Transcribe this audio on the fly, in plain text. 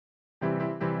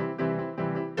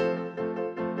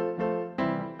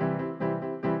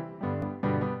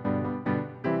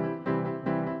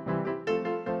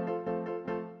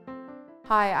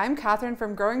Hi, I'm Catherine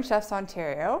from Growing Chefs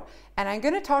Ontario, and I'm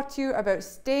going to talk to you about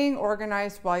staying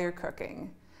organized while you're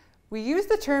cooking. We use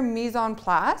the term mise en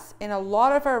place in a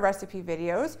lot of our recipe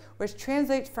videos, which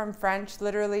translates from French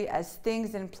literally as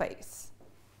things in place.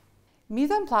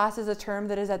 Mise en place is a term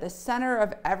that is at the center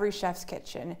of every chef's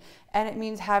kitchen, and it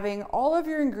means having all of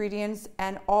your ingredients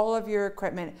and all of your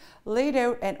equipment laid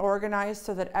out and organized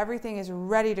so that everything is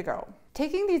ready to go.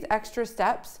 Taking these extra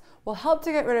steps will help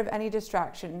to get rid of any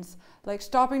distractions, like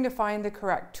stopping to find the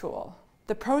correct tool.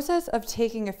 The process of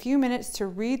taking a few minutes to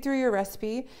read through your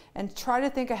recipe and try to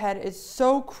think ahead is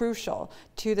so crucial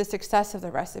to the success of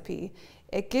the recipe.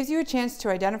 It gives you a chance to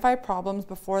identify problems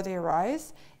before they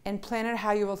arise and plan out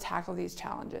how you will tackle these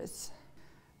challenges.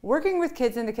 Working with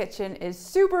kids in the kitchen is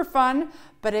super fun,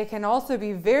 but it can also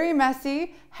be very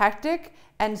messy, hectic,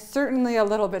 and certainly a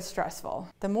little bit stressful.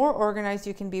 The more organized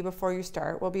you can be before you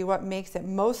start will be what makes it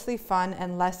mostly fun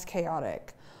and less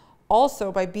chaotic.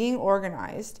 Also, by being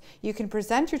organized, you can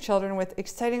present your children with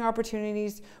exciting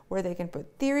opportunities where they can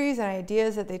put theories and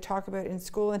ideas that they talk about in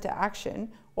school into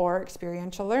action or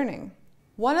experiential learning.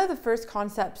 One of the first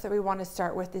concepts that we want to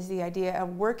start with is the idea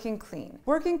of working clean.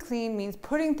 Working clean means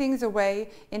putting things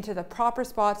away into the proper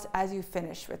spots as you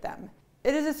finish with them.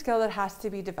 It is a skill that has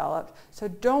to be developed, so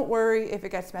don't worry if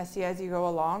it gets messy as you go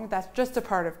along. That's just a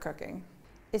part of cooking.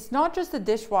 It's not just the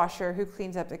dishwasher who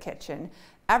cleans up the kitchen.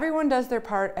 Everyone does their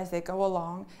part as they go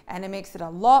along, and it makes it a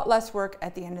lot less work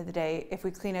at the end of the day if we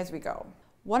clean as we go.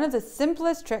 One of the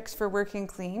simplest tricks for working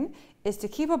clean is to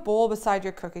keep a bowl beside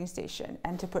your cooking station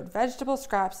and to put vegetable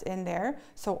scraps in there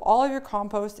so all of your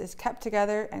compost is kept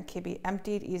together and can be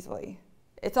emptied easily.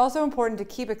 It's also important to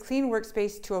keep a clean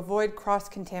workspace to avoid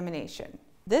cross-contamination.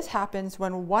 This happens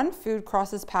when one food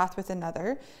crosses paths with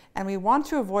another, and we want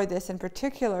to avoid this in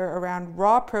particular around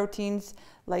raw proteins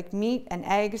like meat and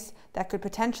eggs that could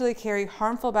potentially carry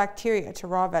harmful bacteria to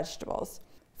raw vegetables.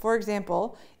 For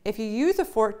example, if you use a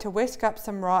fork to whisk up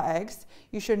some raw eggs,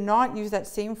 you should not use that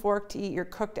same fork to eat your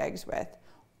cooked eggs with.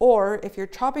 Or if you're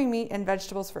chopping meat and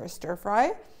vegetables for a stir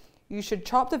fry, you should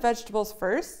chop the vegetables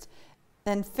first,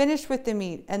 then finish with the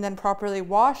meat, and then properly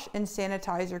wash and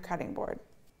sanitize your cutting board.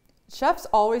 Chefs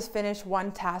always finish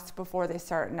one task before they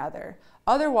start another.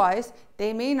 Otherwise,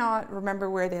 they may not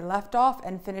remember where they left off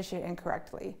and finish it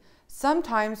incorrectly.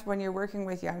 Sometimes when you're working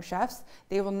with young chefs,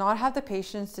 they will not have the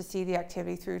patience to see the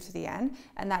activity through to the end,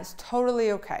 and that's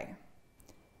totally okay.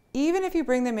 Even if you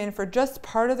bring them in for just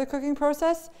part of the cooking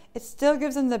process, it still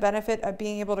gives them the benefit of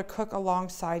being able to cook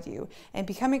alongside you and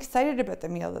become excited about the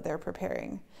meal that they're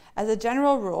preparing. As a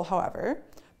general rule, however,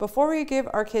 before we give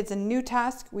our kids a new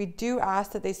task, we do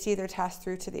ask that they see their task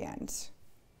through to the end.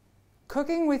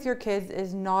 Cooking with your kids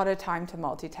is not a time to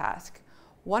multitask.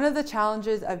 One of the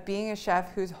challenges of being a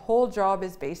chef whose whole job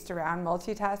is based around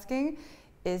multitasking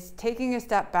is taking a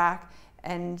step back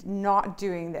and not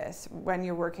doing this when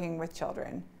you're working with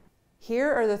children.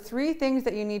 Here are the 3 things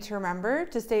that you need to remember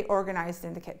to stay organized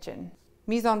in the kitchen.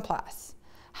 Mise en place.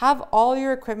 Have all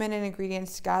your equipment and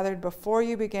ingredients gathered before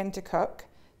you begin to cook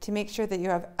to make sure that you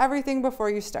have everything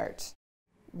before you start.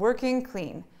 Working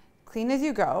clean. Clean as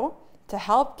you go to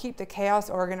help keep the chaos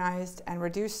organized and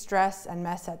reduce stress and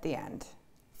mess at the end.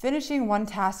 Finishing one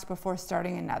task before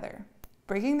starting another.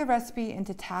 Breaking the recipe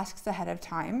into tasks ahead of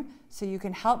time so you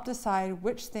can help decide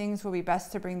which things will be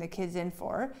best to bring the kids in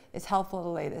for is helpful to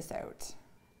lay this out.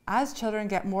 As children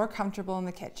get more comfortable in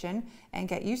the kitchen and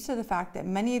get used to the fact that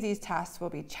many of these tasks will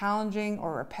be challenging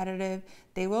or repetitive,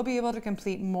 they will be able to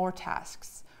complete more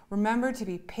tasks. Remember to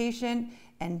be patient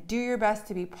and do your best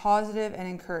to be positive and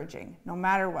encouraging, no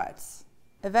matter what.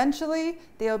 Eventually,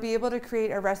 they'll be able to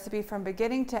create a recipe from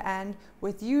beginning to end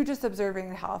with you just observing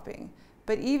and helping.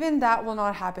 But even that will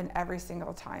not happen every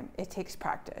single time. It takes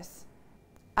practice.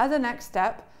 As a next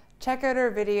step, check out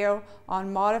our video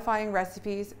on modifying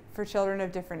recipes for children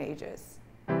of different ages.